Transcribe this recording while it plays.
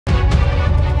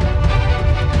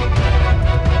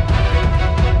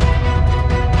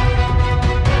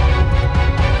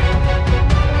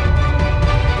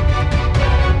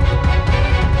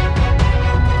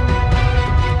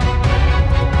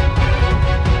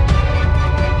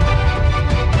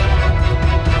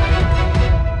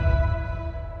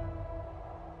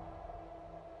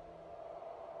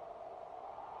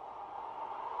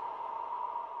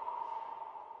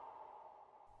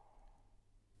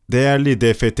Değerli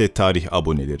DFT Tarih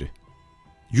aboneleri,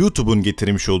 YouTube'un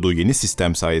getirmiş olduğu yeni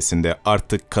sistem sayesinde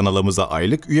artık kanalımıza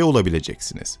aylık üye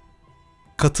olabileceksiniz.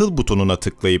 Katıl butonuna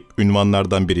tıklayıp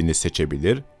ünvanlardan birini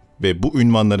seçebilir ve bu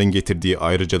ünvanların getirdiği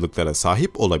ayrıcalıklara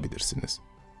sahip olabilirsiniz.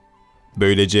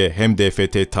 Böylece hem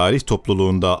DFT tarih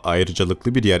topluluğunda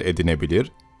ayrıcalıklı bir yer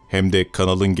edinebilir, hem de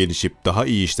kanalın gelişip daha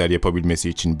iyi işler yapabilmesi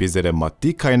için bizlere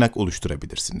maddi kaynak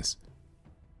oluşturabilirsiniz.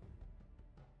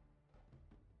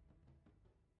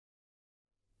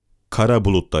 Kara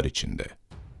bulutlar içinde.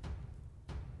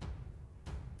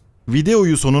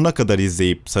 Videoyu sonuna kadar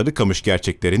izleyip Sarıkamış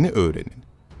gerçeklerini öğrenin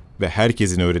ve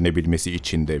herkesin öğrenebilmesi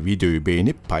için de videoyu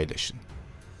beğenip paylaşın.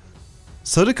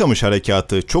 Sarıkamış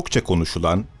Harekatı çokça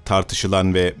konuşulan,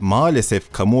 tartışılan ve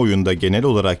maalesef kamuoyunda genel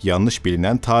olarak yanlış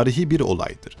bilinen tarihi bir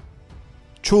olaydır.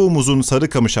 Çoğumuzun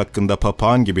Sarıkamış hakkında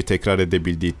papağan gibi tekrar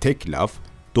edebildiği tek laf,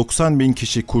 90.000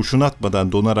 kişi kurşun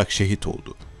atmadan donarak şehit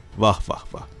oldu. Vah vah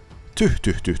vah. Tüh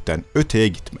tüh tühten öteye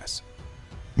gitmez.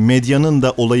 Medyanın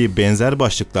da olayı benzer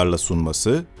başlıklarla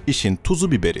sunması işin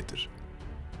tuzu biberidir.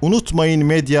 Unutmayın,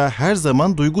 medya her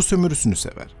zaman duygu sömürüsünü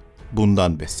sever.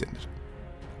 Bundan beslenir.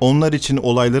 Onlar için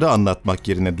olayları anlatmak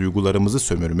yerine duygularımızı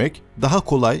sömürmek daha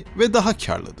kolay ve daha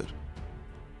karlıdır.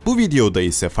 Bu videoda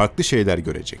ise farklı şeyler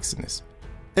göreceksiniz.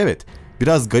 Evet,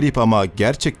 biraz garip ama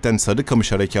gerçekten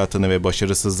Sarıkamış Harekatı'nı ve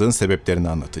başarısızlığın sebeplerini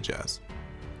anlatacağız.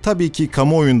 Tabii ki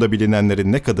kamuoyunda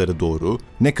bilinenlerin ne kadarı doğru,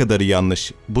 ne kadarı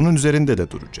yanlış, bunun üzerinde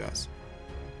de duracağız.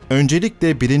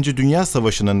 Öncelikle 1. Dünya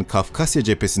Savaşı'nın Kafkasya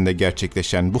cephesinde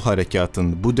gerçekleşen bu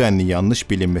harekatın bu denli yanlış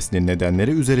bilinmesinin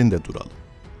nedenleri üzerinde duralım.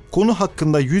 Konu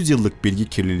hakkında 100 yıllık bilgi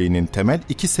kirliliğinin temel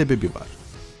iki sebebi var.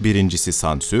 Birincisi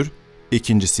sansür,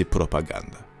 ikincisi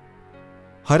propaganda.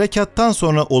 Harekattan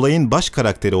sonra olayın baş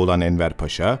karakteri olan Enver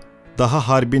Paşa, daha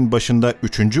harbin başında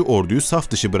 3. orduyu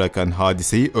saf dışı bırakan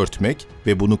hadiseyi örtmek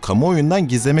ve bunu kamuoyundan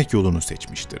gizlemek yolunu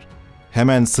seçmiştir.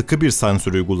 Hemen sıkı bir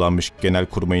sansür uygulanmış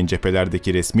Genelkurmay'ın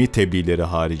cephelerdeki resmi tebliğleri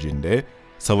haricinde,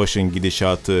 savaşın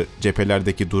gidişatı,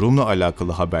 cephelerdeki durumla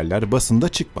alakalı haberler basında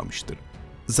çıkmamıştır.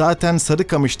 Zaten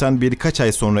Sarıkamış'tan birkaç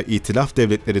ay sonra İtilaf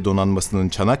Devletleri Donanması'nın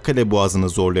Çanakkale Boğazı'nı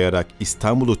zorlayarak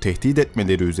İstanbul'u tehdit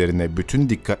etmeleri üzerine bütün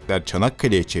dikkatler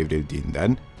Çanakkale'ye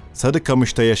çevrildiğinden,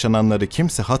 Sarıkamış'ta yaşananları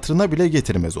kimse hatırına bile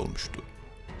getirmez olmuştu.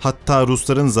 Hatta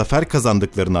Rusların zafer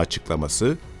kazandıklarını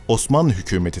açıklaması Osmanlı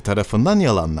hükümeti tarafından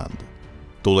yalanlandı.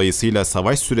 Dolayısıyla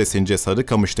savaş süresince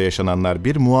Sarıkamış'ta yaşananlar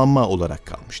bir muamma olarak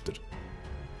kalmıştır.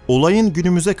 Olayın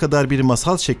günümüze kadar bir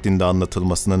masal şeklinde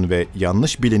anlatılmasının ve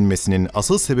yanlış bilinmesinin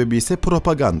asıl sebebi ise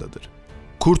propagandadır.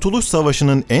 Kurtuluş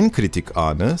Savaşı'nın en kritik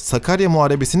anı Sakarya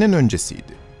Muharebesi'nin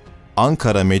öncesiydi.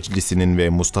 Ankara Meclisi'nin ve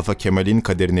Mustafa Kemal'in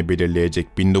kaderini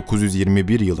belirleyecek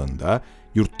 1921 yılında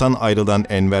yurttan ayrılan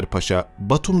Enver Paşa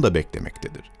Batum'da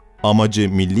beklemektedir. Amacı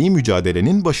milli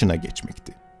mücadelenin başına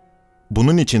geçmekti.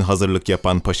 Bunun için hazırlık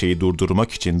yapan paşayı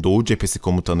durdurmak için Doğu Cephesi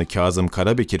Komutanı Kazım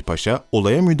Karabekir Paşa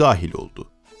olaya müdahil oldu.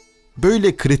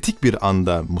 Böyle kritik bir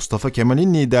anda Mustafa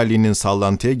Kemal'in liderliğinin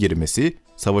sallantıya girmesi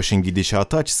savaşın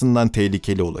gidişatı açısından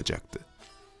tehlikeli olacaktı.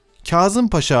 Kazım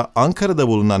Paşa, Ankara'da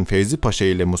bulunan Fevzi Paşa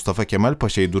ile Mustafa Kemal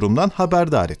Paşa'yı durumdan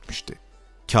haberdar etmişti.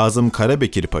 Kazım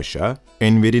Karabekir Paşa,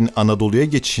 Enver'in Anadolu'ya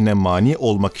geçişine mani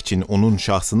olmak için onun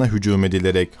şahsına hücum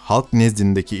edilerek halk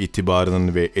nezdindeki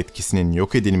itibarının ve etkisinin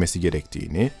yok edilmesi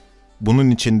gerektiğini,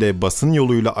 bunun için de basın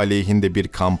yoluyla aleyhinde bir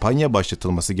kampanya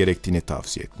başlatılması gerektiğini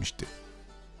tavsiye etmişti.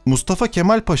 Mustafa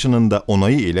Kemal Paşa'nın da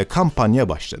onayı ile kampanya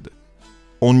başladı.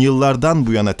 10 yıllardan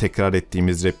bu yana tekrar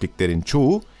ettiğimiz repliklerin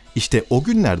çoğu işte o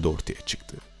günlerde ortaya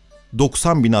çıktı.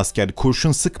 90.000 asker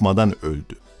kurşun sıkmadan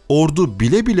öldü. Ordu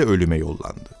bile bile ölüme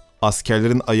yollandı.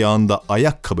 Askerlerin ayağında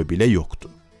ayakkabı bile yoktu.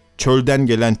 Çölden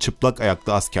gelen çıplak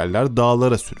ayaklı askerler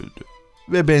dağlara sürüldü.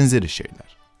 Ve benzeri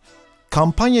şeyler.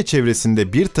 Kampanya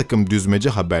çevresinde bir takım düzmece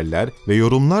haberler ve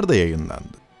yorumlar da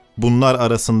yayınlandı. Bunlar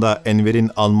arasında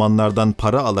Enver'in Almanlardan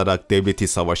para alarak devleti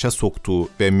savaşa soktuğu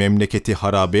ve memleketi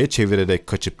harabeye çevirerek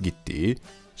kaçıp gittiği,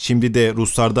 şimdi de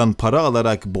Ruslardan para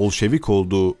alarak Bolşevik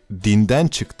olduğu, dinden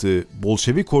çıktığı,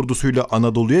 Bolşevik ordusuyla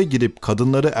Anadolu'ya girip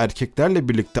kadınları erkeklerle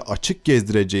birlikte açık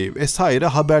gezdireceği vesaire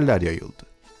haberler yayıldı.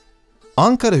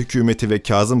 Ankara hükümeti ve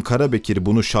Kazım Karabekir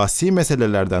bunu şahsi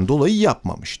meselelerden dolayı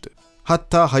yapmamıştı.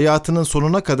 Hatta hayatının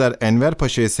sonuna kadar Enver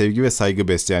Paşa'ya sevgi ve saygı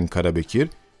besleyen Karabekir,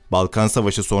 Balkan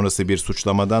Savaşı sonrası bir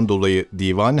suçlamadan dolayı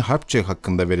Divan-ı Harpçe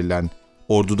hakkında verilen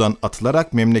ordudan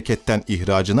atılarak memleketten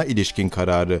ihracına ilişkin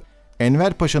kararı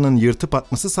Enver Paşa'nın yırtıp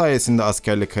atması sayesinde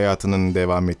askerlik hayatının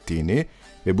devam ettiğini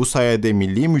ve bu sayede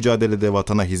milli mücadelede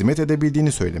vatana hizmet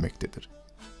edebildiğini söylemektedir.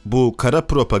 Bu kara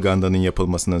propagandanın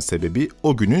yapılmasının sebebi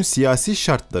o günün siyasi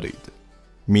şartlarıydı.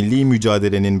 Milli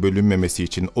mücadelenin bölünmemesi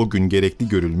için o gün gerekli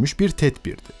görülmüş bir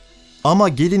tedbirdi. Ama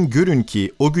gelin görün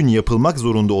ki o gün yapılmak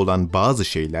zorunda olan bazı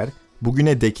şeyler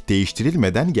bugüne dek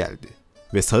değiştirilmeden geldi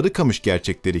ve Sarıkamış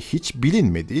gerçekleri hiç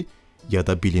bilinmedi ya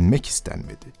da bilinmek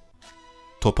istenmedi.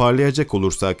 Toparlayacak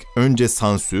olursak önce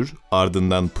sansür,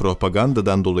 ardından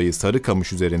propagandadan dolayı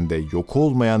Sarıkamış üzerinde yok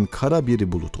olmayan kara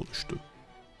bir bulut oluştu.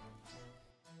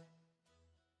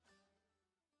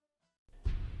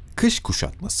 Kış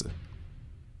kuşatması.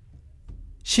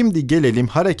 Şimdi gelelim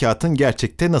harekatın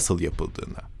gerçekte nasıl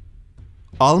yapıldığına.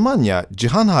 Almanya,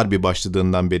 Cihan Harbi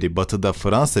başladığından beri batıda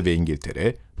Fransa ve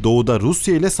İngiltere, doğuda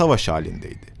Rusya ile savaş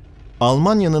halindeydi.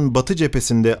 Almanya'nın batı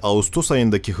cephesinde Ağustos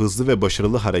ayındaki hızlı ve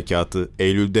başarılı harekatı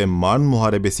Eylül'de Marne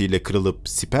Muharebesi ile kırılıp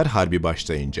Siper Harbi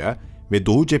başlayınca ve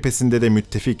doğu cephesinde de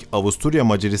müttefik Avusturya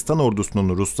Macaristan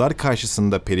ordusunun Ruslar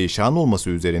karşısında perişan olması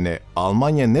üzerine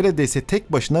Almanya neredeyse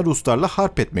tek başına Ruslarla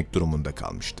harp etmek durumunda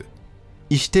kalmıştı.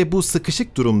 İşte bu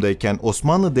sıkışık durumdayken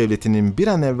Osmanlı Devleti'nin bir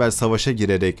an evvel savaşa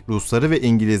girerek Rusları ve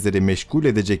İngilizleri meşgul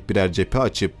edecek birer cephe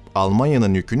açıp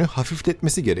Almanya'nın yükünü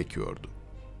hafifletmesi gerekiyordu.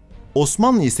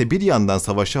 Osmanlı ise bir yandan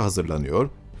savaşa hazırlanıyor,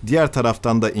 diğer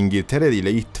taraftan da İngiltere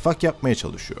ile ittifak yapmaya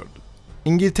çalışıyordu.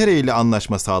 İngiltere ile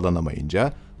anlaşma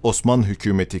sağlanamayınca Osmanlı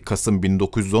hükümeti Kasım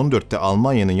 1914'te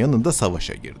Almanya'nın yanında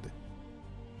savaşa girdi.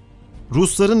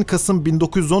 Rusların Kasım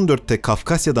 1914'te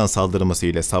Kafkasya'dan saldırması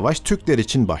ile savaş Türkler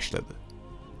için başladı.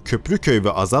 Köprüköy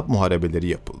ve Azap muharebeleri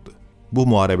yapıldı. Bu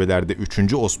muharebelerde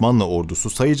 3. Osmanlı ordusu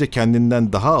sayıca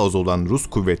kendinden daha az olan Rus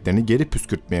kuvvetlerini geri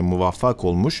püskürtmeye muvaffak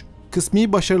olmuş,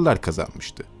 kısmi başarılar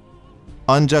kazanmıştı.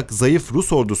 Ancak zayıf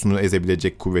Rus ordusunu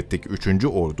ezebilecek kuvvetteki 3.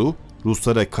 ordu,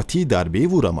 Ruslara kati darbeyi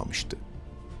vuramamıştı.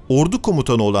 Ordu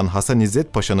komutanı olan Hasan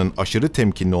İzzet Paşa'nın aşırı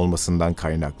temkinli olmasından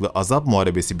kaynaklı Azap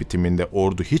Muharebesi bitiminde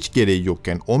ordu hiç gereği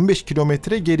yokken 15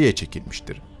 kilometre geriye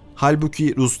çekilmiştir.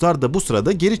 Halbuki Ruslar da bu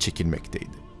sırada geri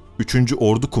çekilmekteydi. 3.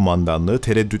 Ordu kumandanlığı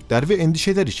tereddütler ve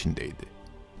endişeler içindeydi.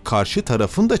 Karşı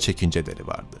tarafın da çekinceleri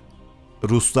vardı.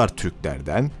 Ruslar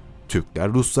Türklerden,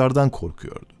 Türkler Ruslardan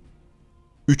korkuyordu.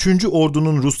 3.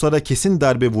 Ordunun Ruslara kesin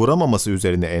darbe vuramaması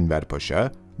üzerine Enver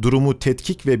Paşa, durumu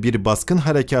tetkik ve bir baskın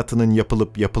harekatının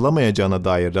yapılıp yapılamayacağına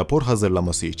dair rapor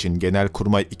hazırlaması için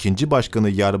Genelkurmay 2. Başkanı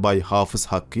Yarbay Hafız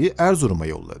Hakkı'yı Erzurum'a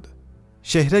yolladı.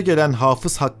 Şehre gelen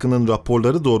Hafız Hakkı'nın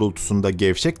raporları doğrultusunda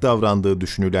gevşek davrandığı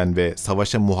düşünülen ve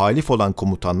savaşa muhalif olan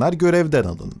komutanlar görevden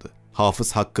alındı.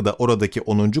 Hafız Hakkı da oradaki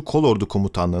 10. Kolordu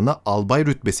Komutanlığı'na albay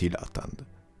rütbesiyle atandı.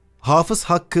 Hafız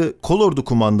Hakkı, Kolordu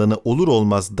Kumandanı olur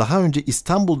olmaz daha önce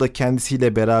İstanbul'da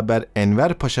kendisiyle beraber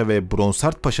Enver Paşa ve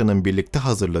Bronsart Paşa'nın birlikte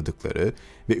hazırladıkları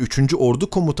ve 3. Ordu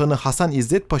Komutanı Hasan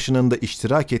İzzet Paşa'nın da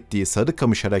iştirak ettiği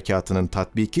Sarıkamış Harekatı'nın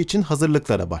tatbiki için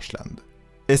hazırlıklara başlandı.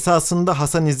 Esasında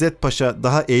Hasan İzzet Paşa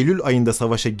daha Eylül ayında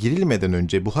savaşa girilmeden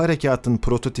önce bu harekatın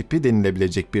prototipi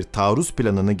denilebilecek bir taarruz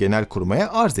planını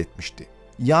Genelkurmay'a arz etmişti.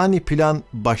 Yani plan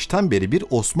baştan beri bir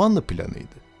Osmanlı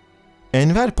planıydı.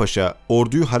 Enver Paşa,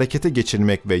 orduyu harekete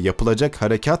geçirmek ve yapılacak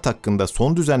harekat hakkında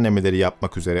son düzenlemeleri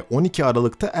yapmak üzere 12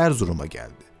 Aralık'ta Erzurum'a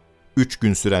geldi. 3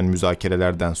 gün süren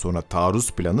müzakerelerden sonra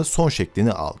taarruz planı son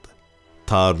şeklini aldı.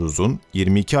 Taarruzun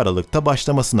 22 Aralık'ta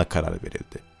başlamasına karar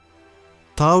verildi.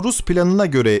 Taarruz planına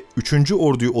göre 3.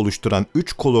 orduyu oluşturan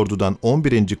 3 kolordudan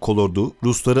 11. kolordu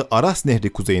Rusları Aras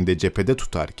Nehri kuzeyinde cephede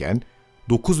tutarken,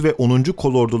 9 ve 10.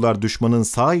 kolordular düşmanın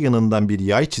sağ yanından bir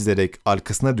yay çizerek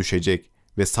arkasına düşecek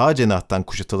ve sağ cenahtan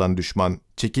kuşatılan düşman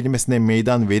çekilmesine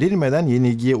meydan verilmeden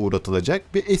yenilgiye uğratılacak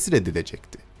ve esir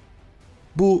edilecekti.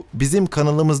 Bu bizim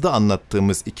kanalımızda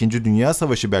anlattığımız 2. Dünya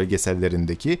Savaşı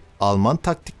belgesellerindeki Alman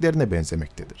taktiklerine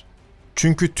benzemektedir.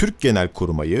 Çünkü Türk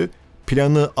Genelkurmayı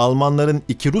planı Almanların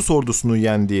 2 Rus ordusunu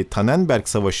yendiği Tannenberg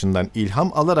Savaşı'ndan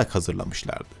ilham alarak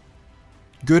hazırlamışlardı.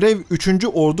 Görev 3.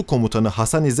 Ordu Komutanı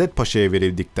Hasan İzzet Paşa'ya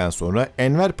verildikten sonra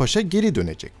Enver Paşa geri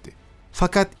dönecekti.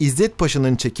 Fakat İzzet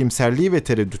Paşa'nın çekimserliği ve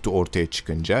tereddütü ortaya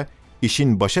çıkınca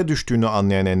işin başa düştüğünü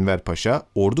anlayan Enver Paşa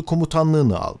ordu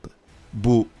komutanlığını aldı.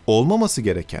 Bu olmaması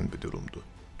gereken bir durumdu.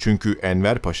 Çünkü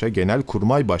Enver Paşa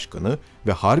Genelkurmay Başkanı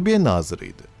ve Harbiye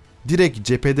Nazırıydı. Direkt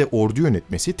cephede ordu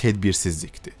yönetmesi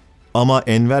tedbirsizlikti. Ama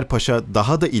Enver Paşa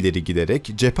daha da ileri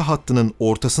giderek cephe hattının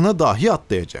ortasına dahi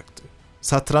atlayacaktı.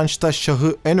 Satrançta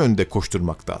şahı en önde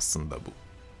koşturmakta aslında bu.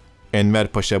 Enver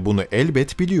Paşa bunu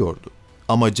elbet biliyordu.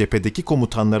 Ama cephedeki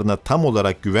komutanlarına tam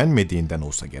olarak güvenmediğinden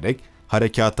olsa gerek,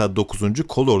 harekata 9.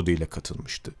 Kolordu ile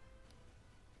katılmıştı.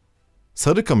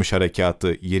 Sarıkamış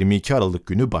Harekatı 22 Aralık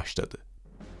günü başladı.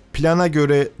 Plana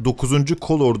göre 9.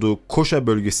 Kolordu Koşa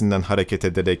bölgesinden hareket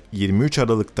ederek 23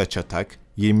 Aralık'ta Çatak,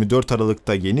 24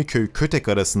 Aralık'ta Yeniköy-Kötek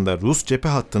arasında Rus cephe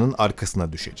hattının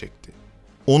arkasına düşecekti.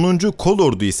 10.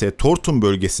 Kolordu ise Tortum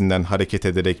bölgesinden hareket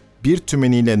ederek bir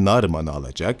tümeniyle Narman'ı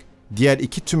alacak, diğer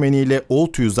 2 tümeniyle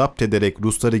Oltu'yu zapt ederek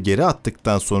Rusları geri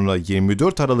attıktan sonra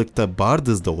 24 Aralık'ta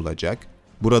Bardız'da olacak,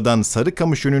 buradan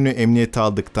Sarıkamış yönünü emniyete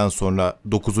aldıktan sonra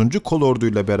 9.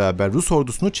 Kolordu'yla beraber Rus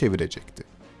ordusunu çevirecekti.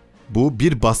 Bu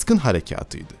bir baskın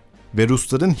harekatıydı ve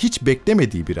Rusların hiç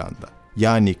beklemediği bir anda,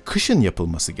 yani kışın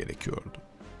yapılması gerekiyordu.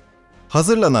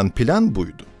 Hazırlanan plan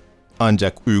buydu.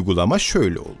 Ancak uygulama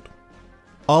şöyle oldu.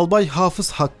 Albay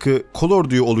Hafız Hakkı,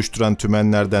 kolorduyu oluşturan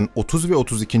tümenlerden 30 ve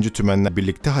 32. tümenle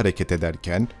birlikte hareket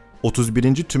ederken,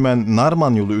 31. tümen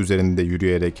Narman yolu üzerinde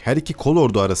yürüyerek her iki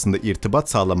kolordu arasında irtibat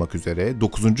sağlamak üzere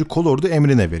 9. kolordu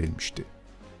emrine verilmişti.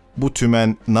 Bu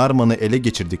tümen Narman'ı ele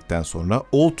geçirdikten sonra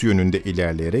Oltu yönünde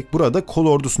ilerleyerek burada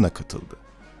kolordusuna katıldı.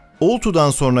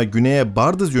 Oltu'dan sonra güneye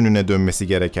Bardız yönüne dönmesi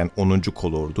gereken 10.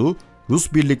 kolordu,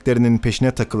 Rus birliklerinin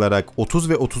peşine takılarak 30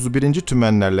 ve 31.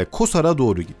 tümenlerle Kosar'a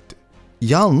doğru gitti.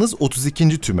 Yalnız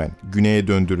 32. tümen güneye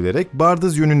döndürülerek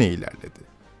Bardız yönüne ilerledi.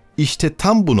 İşte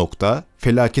tam bu nokta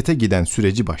felakete giden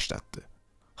süreci başlattı.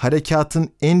 Harekatın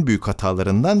en büyük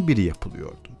hatalarından biri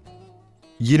yapılıyordu.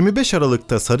 25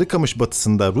 Aralık'ta Sarıkamış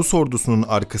batısında Rus ordusunun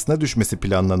arkasına düşmesi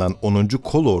planlanan 10.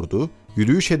 kolordu,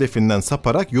 yürüyüş hedefinden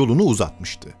saparak yolunu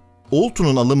uzatmıştı.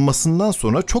 Oltu'nun alınmasından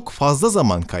sonra çok fazla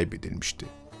zaman kaybedilmişti.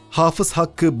 Hafız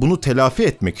Hakkı bunu telafi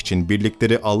etmek için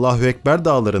birlikleri Allahu Ekber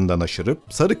dağlarından aşırıp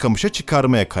Sarıkamış'a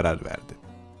çıkarmaya karar verdi.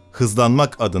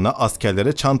 Hızlanmak adına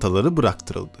askerlere çantaları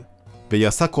bıraktırıldı ve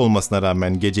yasak olmasına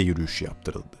rağmen gece yürüyüşü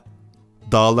yaptırıldı.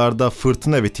 Dağlarda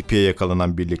fırtına ve tipiye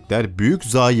yakalanan birlikler büyük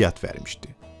zayiat vermişti.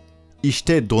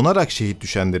 İşte donarak şehit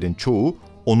düşenlerin çoğu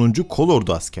 10.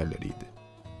 kolordu askerleriydi.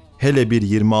 Hele bir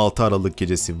 26 Aralık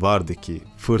gecesi vardı ki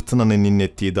fırtınanın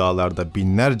inlettiği dağlarda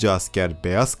binlerce asker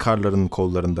beyaz karların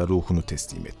kollarında ruhunu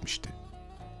teslim etmişti.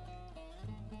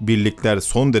 Birlikler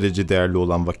son derece değerli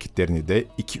olan vakitlerini de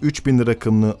 2-3 bin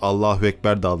rakımlı Allahu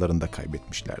Ekber dağlarında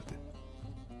kaybetmişlerdi.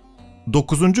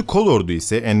 9. kolordu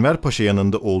ise Enver Paşa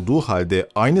yanında olduğu halde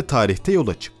aynı tarihte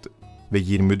yola çıktı ve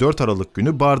 24 Aralık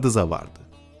günü Bardız'a vardı.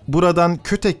 Buradan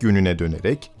Kötek yönüne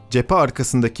dönerek cephe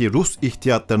arkasındaki Rus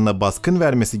ihtiyatlarına baskın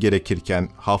vermesi gerekirken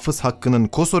Hafız Hakkı'nın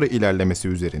Kosor'a ilerlemesi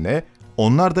üzerine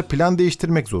onlar da plan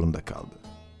değiştirmek zorunda kaldı.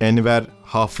 Enver,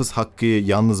 Hafız Hakkı'yı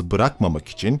yalnız bırakmamak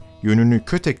için yönünü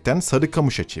Kötek'ten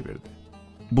Sarıkamış'a çevirdi.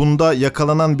 Bunda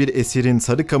yakalanan bir esirin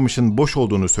Sarıkamış'ın boş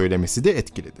olduğunu söylemesi de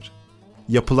etkilidir.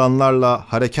 Yapılanlarla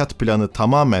harekat planı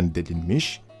tamamen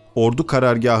delinmiş, ordu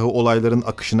karargahı olayların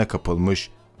akışına kapılmış,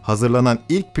 hazırlanan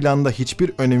ilk planda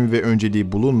hiçbir önemi ve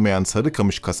önceliği bulunmayan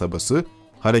Sarıkamış kasabası,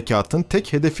 harekatın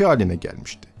tek hedefi haline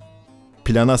gelmişti.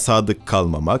 Plana sadık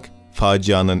kalmamak,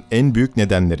 facianın en büyük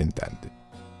nedenlerindendi.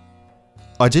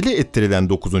 Acele ettirilen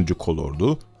 9.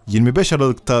 kolordu, 25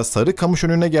 Aralık'ta Sarıkamış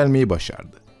önüne gelmeyi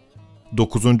başardı.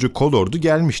 9. kolordu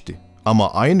gelmişti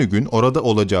ama aynı gün orada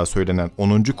olacağı söylenen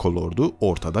 10. kolordu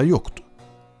ortada yoktu.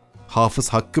 Hafız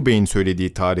Hakkı Bey'in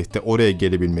söylediği tarihte oraya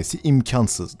gelebilmesi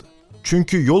imkansızdı.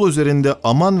 Çünkü yol üzerinde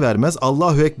aman vermez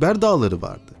Allahu Ekber dağları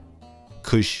vardı.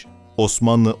 Kış,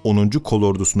 Osmanlı 10.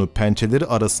 kolordusunu pençeleri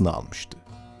arasına almıştı.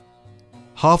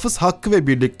 Hafız Hakkı ve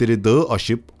birlikleri dağı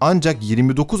aşıp ancak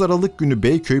 29 Aralık günü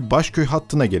Beyköy-Başköy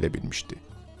hattına gelebilmişti.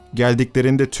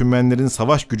 Geldiklerinde tümenlerin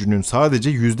savaş gücünün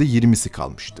sadece %20'si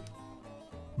kalmıştı.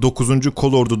 9.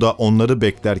 kolordu da onları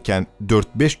beklerken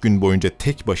 4-5 gün boyunca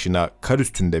tek başına kar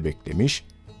üstünde beklemiş,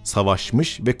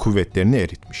 savaşmış ve kuvvetlerini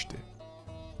eritmişti.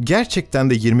 Gerçekten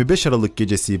de 25 Aralık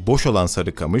gecesi boş olan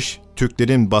Sarıkamış,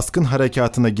 Türklerin baskın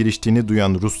harekatına giriştiğini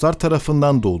duyan Ruslar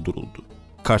tarafından dolduruldu.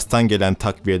 Kars'tan gelen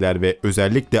takviyeler ve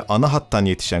özellikle ana hattan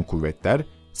yetişen kuvvetler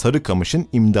Sarıkamış'ın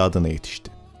imdadına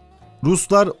yetişti.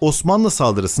 Ruslar Osmanlı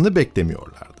saldırısını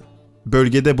beklemiyorlardı.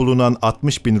 Bölgede bulunan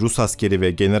 60 bin Rus askeri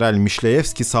ve General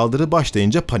Mişleyevski saldırı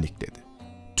başlayınca panikledi.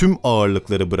 Tüm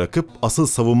ağırlıkları bırakıp asıl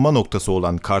savunma noktası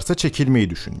olan Kars'a çekilmeyi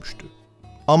düşünmüştü.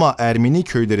 Ama Ermeni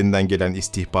köylerinden gelen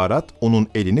istihbarat onun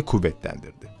elini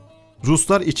kuvvetlendirdi.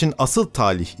 Ruslar için asıl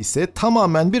talih ise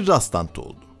tamamen bir rastlantı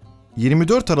oldu.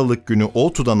 24 Aralık günü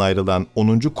Oltu'dan ayrılan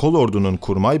 10. kolordunun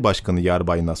kurmay başkanı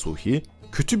Yarbay Nasuhi,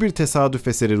 kötü bir tesadüf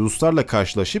eseri Ruslarla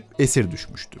karşılaşıp esir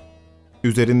düşmüştü.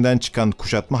 Üzerinden çıkan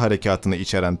kuşatma harekatını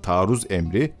içeren taarruz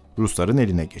emri Rusların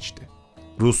eline geçti.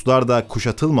 Ruslar da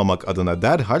kuşatılmamak adına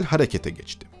derhal harekete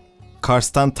geçti.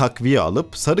 Kars'tan takviye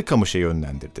alıp Sarıkamış'a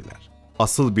yönlendirdiler.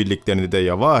 Asıl birliklerini de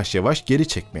yavaş yavaş geri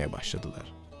çekmeye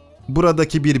başladılar.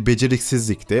 Buradaki bir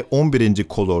beceriksizlik de 11.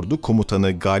 kolordu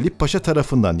komutanı Galip Paşa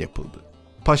tarafından yapıldı.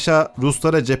 Paşa,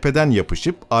 Ruslara cepheden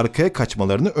yapışıp arkaya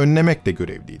kaçmalarını önlemekle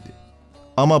görevliydi.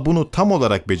 Ama bunu tam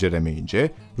olarak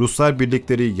beceremeyince Ruslar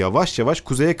birlikleri yavaş yavaş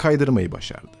kuzeye kaydırmayı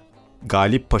başardı.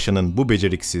 Galip Paşa'nın bu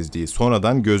beceriksizliği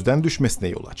sonradan gözden düşmesine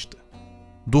yol açtı.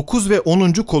 9 ve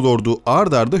 10. kolordu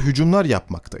ard arda hücumlar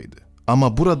yapmaktaydı.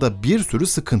 Ama burada bir sürü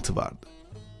sıkıntı vardı.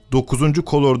 9.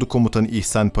 Kolordu Komutanı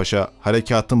İhsan Paşa,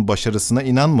 harekatın başarısına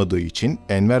inanmadığı için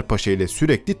Enver Paşa ile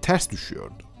sürekli ters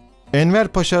düşüyordu. Enver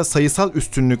Paşa sayısal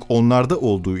üstünlük onlarda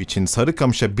olduğu için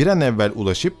Sarıkamış'a bir an evvel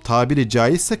ulaşıp tabiri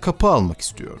caizse kapı almak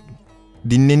istiyordu.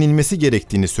 Dinlenilmesi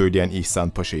gerektiğini söyleyen İhsan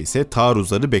Paşa ise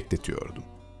taarruzları bekletiyordu.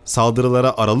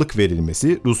 Saldırılara aralık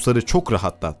verilmesi Rusları çok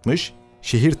rahatlatmış,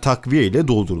 şehir takviye ile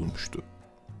doldurulmuştu.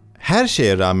 Her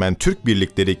şeye rağmen Türk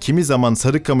birlikleri kimi zaman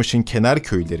Sarıkamış'ın kenar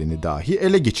köylerini dahi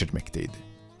ele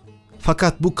geçirmekteydi.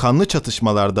 Fakat bu kanlı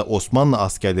çatışmalarda Osmanlı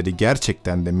askerleri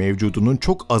gerçekten de mevcudunun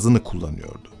çok azını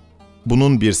kullanıyordu.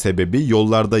 Bunun bir sebebi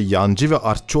yollarda yancı ve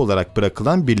artçı olarak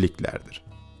bırakılan birliklerdir.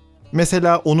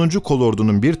 Mesela 10.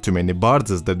 Kolordu'nun bir tümeni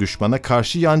Bardız'da düşmana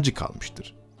karşı yancı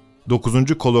kalmıştır.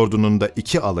 9. Kolordu'nun da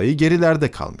 2 alayı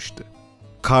gerilerde kalmıştı.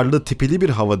 Karlı tipili bir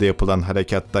havada yapılan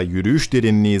harekatta yürüyüş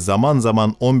derinliği zaman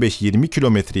zaman 15-20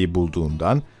 kilometreyi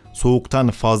bulduğundan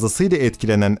soğuktan fazlasıyla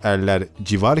etkilenen erler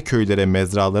civar köylere,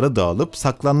 mezralara dağılıp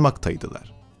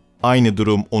saklanmaktaydılar. Aynı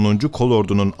durum 10.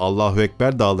 Kolordu'nun Allahu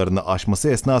Ekber dağlarını aşması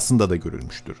esnasında da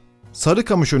görülmüştür.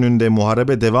 Sarıkamış önünde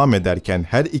muharebe devam ederken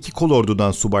her iki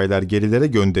kolordudan subaylar gerilere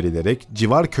gönderilerek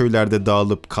civar köylerde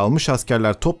dağılıp kalmış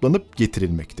askerler toplanıp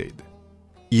getirilmekteydi.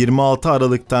 26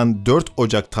 Aralık'tan 4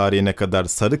 Ocak tarihine kadar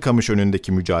Sarıkamış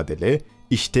önündeki mücadele,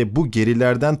 işte bu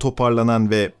gerilerden toparlanan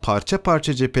ve parça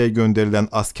parça cepheye gönderilen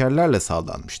askerlerle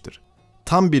sağlanmıştır.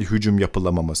 Tam bir hücum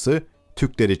yapılamaması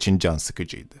Türkler için can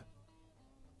sıkıcıydı.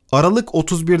 Aralık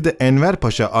 31'de Enver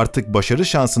Paşa artık başarı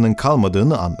şansının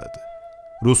kalmadığını anladı.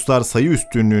 Ruslar sayı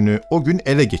üstünlüğünü o gün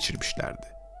ele geçirmişlerdi.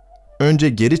 Önce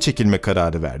geri çekilme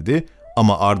kararı verdi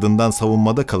ama ardından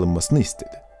savunmada kalınmasını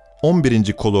istedi.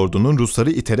 11. Kolordu'nun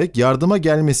Rusları iterek yardıma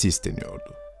gelmesi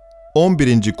isteniyordu.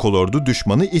 11. Kolordu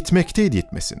düşmanı itmekteydi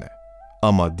itmesine.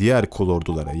 Ama diğer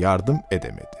kolordulara yardım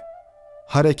edemedi.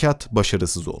 Harekat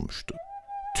başarısız olmuştu.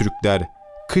 Türkler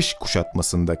kış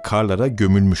kuşatmasında karlara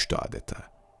gömülmüştü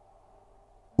adeta.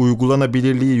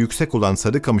 Uygulanabilirliği yüksek olan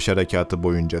Sarıkamış Harekatı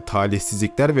boyunca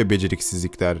talihsizlikler ve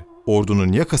beceriksizlikler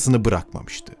ordunun yakasını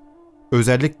bırakmamıştı.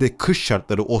 Özellikle kış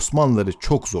şartları Osmanlıları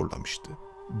çok zorlamıştı.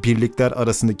 Birlikler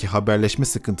arasındaki haberleşme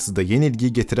sıkıntısı da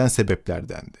yenilgiyi getiren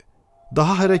sebeplerdendi.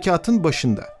 Daha harekatın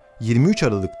başında 23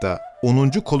 Aralık'ta 10.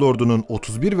 Kolordu'nun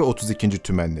 31 ve 32.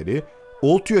 tümenleri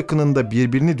Oltu yakınında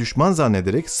birbirini düşman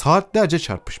zannederek saatlerce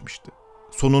çarpışmıştı.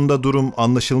 Sonunda durum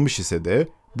anlaşılmış ise de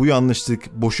bu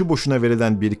yanlışlık boşu boşuna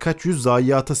verilen birkaç yüz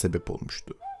zayiata sebep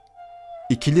olmuştu.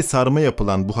 İkili sarma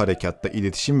yapılan bu harekatta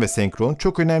iletişim ve senkron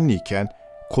çok önemliyken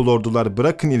kolordular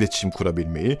bırakın iletişim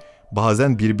kurabilmeyi,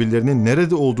 bazen birbirlerinin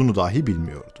nerede olduğunu dahi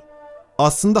bilmiyordu.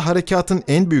 Aslında harekatın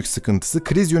en büyük sıkıntısı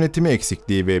kriz yönetimi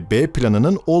eksikliği ve B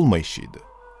planının olmayışıydı.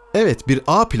 Evet, bir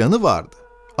A planı vardı.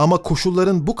 Ama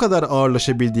koşulların bu kadar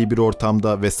ağırlaşabildiği bir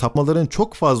ortamda ve sapmaların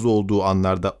çok fazla olduğu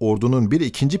anlarda ordunun bir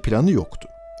ikinci planı yoktu.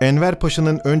 Enver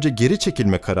Paşa'nın önce geri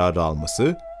çekilme kararı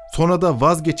alması, sonra da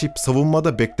vazgeçip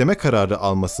savunmada bekleme kararı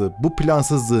alması bu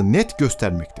plansızlığı net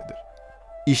göstermektedir.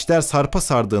 İşler sarpa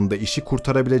sardığında işi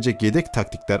kurtarabilecek yedek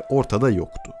taktikler ortada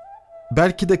yoktu.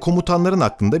 Belki de komutanların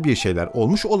aklında bir şeyler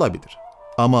olmuş olabilir.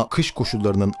 Ama kış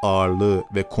koşullarının ağırlığı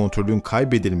ve kontrolün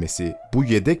kaybedilmesi bu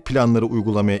yedek planları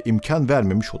uygulamaya imkan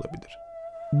vermemiş olabilir.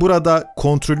 Burada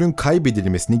kontrolün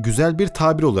kaybedilmesini güzel bir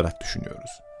tabir olarak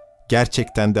düşünüyoruz.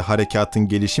 Gerçekten de harekatın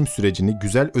gelişim sürecini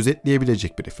güzel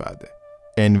özetleyebilecek bir ifade.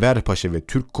 Enver Paşa ve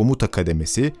Türk komuta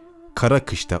kademesi kara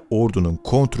kışta ordunun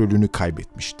kontrolünü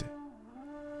kaybetmişti.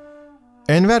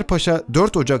 Enver Paşa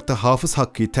 4 Ocak'ta hafız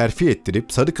Hakkı'yı terfi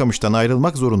ettirip Sarıkamış'tan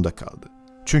ayrılmak zorunda kaldı.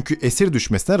 Çünkü esir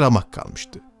düşmesine ramak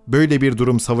kalmıştı. Böyle bir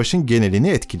durum savaşın genelini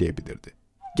etkileyebilirdi.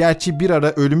 Gerçi bir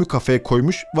ara ölümü kafaya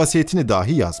koymuş, vasiyetini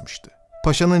dahi yazmıştı.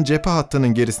 Paşa'nın cephe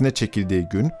hattının gerisine çekildiği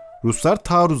gün Ruslar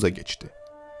taarruza geçti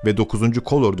ve 9.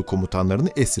 Kolordu komutanlarını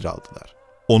esir aldılar.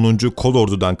 10.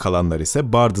 Kolordu'dan kalanlar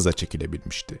ise Bardız'a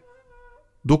çekilebilmişti.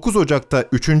 9 Ocak'ta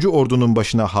 3. Ordu'nun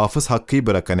başına hafız Hakkı'yı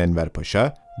bırakan Enver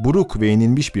Paşa, buruk ve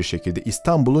yenilmiş bir şekilde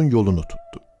İstanbul'un yolunu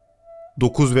tuttu.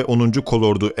 9 ve 10.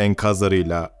 Kolordu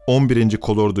enkazlarıyla 11.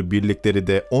 Kolordu birlikleri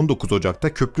de 19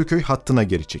 Ocak'ta Köprüköy hattına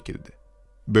geri çekildi.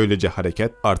 Böylece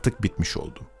hareket artık bitmiş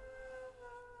oldu.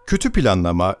 Kötü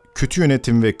planlama, kötü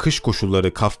yönetim ve kış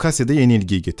koşulları Kafkasya'da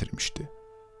yenilgiyi getirmişti.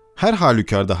 Her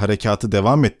halükarda harekatı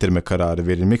devam ettirme kararı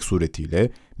verilmek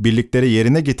suretiyle birliklere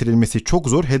yerine getirilmesi çok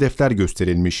zor hedefler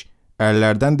gösterilmiş,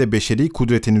 erlerden de beşeri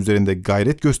kudretin üzerinde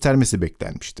gayret göstermesi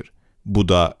beklenmiştir. Bu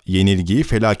da yenilgiyi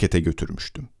felakete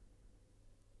götürmüştü.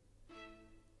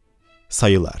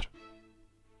 Sayılar.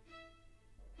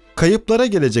 Kayıplara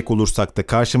gelecek olursak da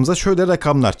karşımıza şöyle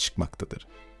rakamlar çıkmaktadır.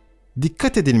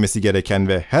 Dikkat edilmesi gereken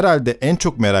ve herhalde en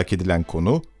çok merak edilen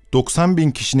konu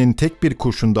 90.000 kişinin tek bir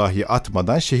kurşun dahi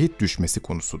atmadan şehit düşmesi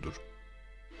konusudur.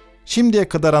 Şimdiye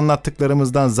kadar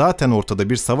anlattıklarımızdan zaten ortada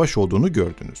bir savaş olduğunu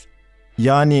gördünüz.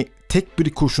 Yani tek bir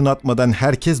kurşun atmadan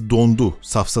herkes dondu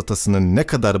safsatasının ne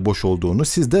kadar boş olduğunu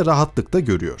siz de rahatlıkla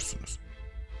görüyorsunuz.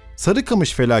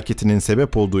 Sarıkamış felaketinin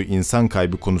sebep olduğu insan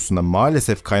kaybı konusunda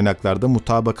maalesef kaynaklarda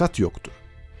mutabakat yoktur.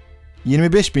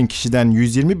 25.000 kişiden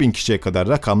 120.000 kişiye kadar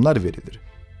rakamlar verilir.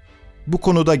 Bu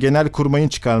konuda Genelkurmay'ın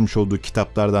çıkarmış olduğu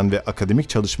kitaplardan ve akademik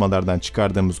çalışmalardan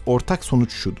çıkardığımız ortak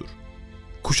sonuç şudur.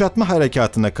 Kuşatma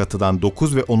harekatına katılan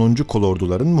 9 ve 10.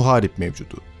 kolorduların muharip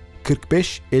mevcudu.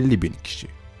 45-50 bin kişi.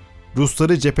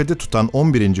 Rusları cephede tutan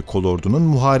 11. kolordunun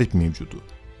muharip mevcudu.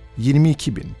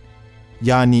 22 bin.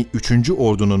 Yani 3.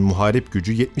 ordunun muharip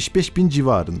gücü 75 bin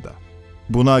civarında.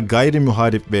 Buna gayri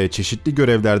muharip ve çeşitli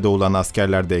görevlerde olan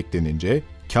askerler de eklenince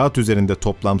kağıt üzerinde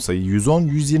toplam sayı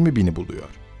 110-120 bini buluyor.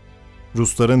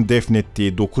 Rusların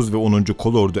defnettiği 9 ve 10.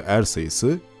 kolordu er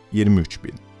sayısı 23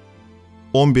 bin.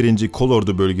 11.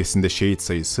 kolordu bölgesinde şehit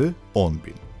sayısı 10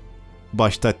 bin.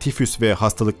 Başta tifüs ve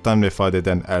hastalıktan vefat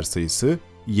eden er sayısı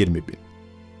 20 bin.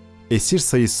 Esir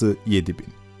sayısı 7 bin.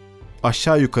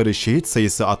 Aşağı yukarı şehit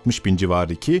sayısı 60 bin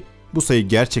civarı ki bu sayı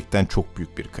gerçekten çok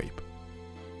büyük bir kayıp.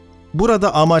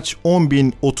 Burada amaç 10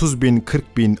 bin, 30 bin,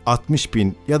 40 bin, 60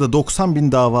 bin ya da 90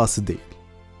 bin davası değil.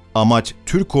 Amaç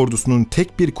Türk ordusunun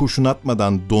tek bir kurşun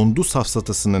atmadan dondu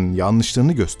safsatasının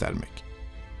yanlışlığını göstermek.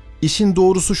 İşin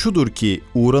doğrusu şudur ki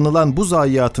uğranılan bu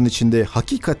zayiatın içinde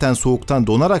hakikaten soğuktan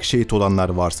donarak şehit olanlar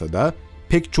varsa da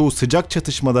pek çoğu sıcak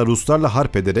çatışmada Ruslarla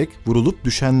harp ederek vurulup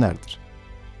düşenlerdir.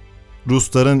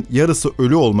 Rusların yarısı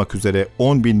ölü olmak üzere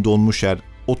 10 bin donmuş er,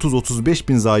 30-35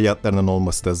 bin zayiatlarının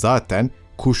olması da zaten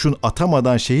kurşun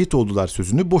atamadan şehit oldular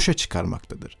sözünü boşa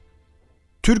çıkarmaktadır.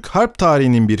 Türk harp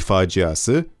tarihinin bir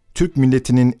faciası, Türk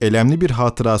milletinin elemli bir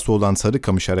hatırası olan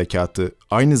Sarıkamış Harekatı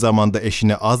aynı zamanda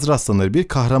eşine az rastlanır bir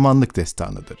kahramanlık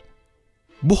destanıdır.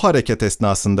 Bu hareket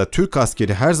esnasında Türk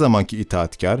askeri her zamanki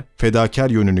itaatkar, fedakar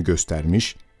yönünü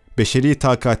göstermiş, beşeri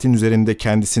takatin üzerinde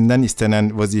kendisinden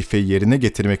istenen vazifeyi yerine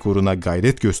getirmek uğruna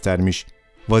gayret göstermiş,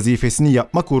 vazifesini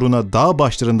yapmak uğruna dağ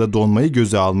başlarında donmayı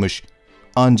göze almış,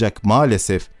 ancak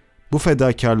maalesef bu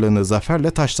fedakarlığını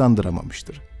zaferle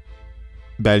taçlandıramamıştır.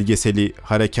 Belgeseli,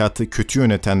 harekatı kötü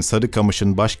yöneten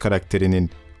Sarıkamış'ın baş karakterinin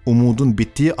umudun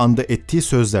bittiği anda ettiği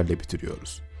sözlerle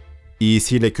bitiriyoruz.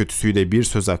 İyisiyle kötüsüyle bir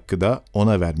söz hakkı da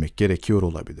ona vermek gerekiyor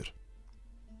olabilir.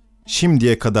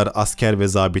 Şimdiye kadar asker ve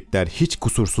zabitler hiç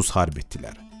kusursuz harp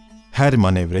ettiler. Her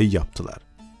manevrayı yaptılar.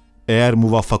 Eğer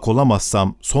muvaffak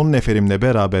olamazsam son neferimle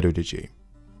beraber öleceğim.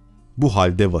 Bu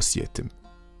halde vasiyetim.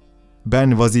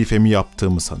 Ben vazifemi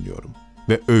yaptığımı sanıyorum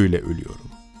ve öyle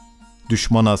ölüyorum.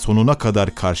 Düşmana sonuna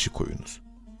kadar karşı koyunuz.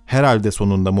 Herhalde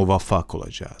sonunda muvaffak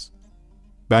olacağız.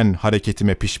 Ben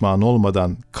hareketime pişman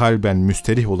olmadan kalben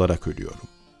müsterih olarak ölüyorum.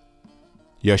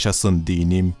 Yaşasın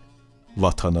dinim,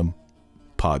 vatanım,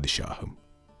 padişahım.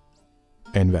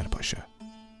 Enver Paşa.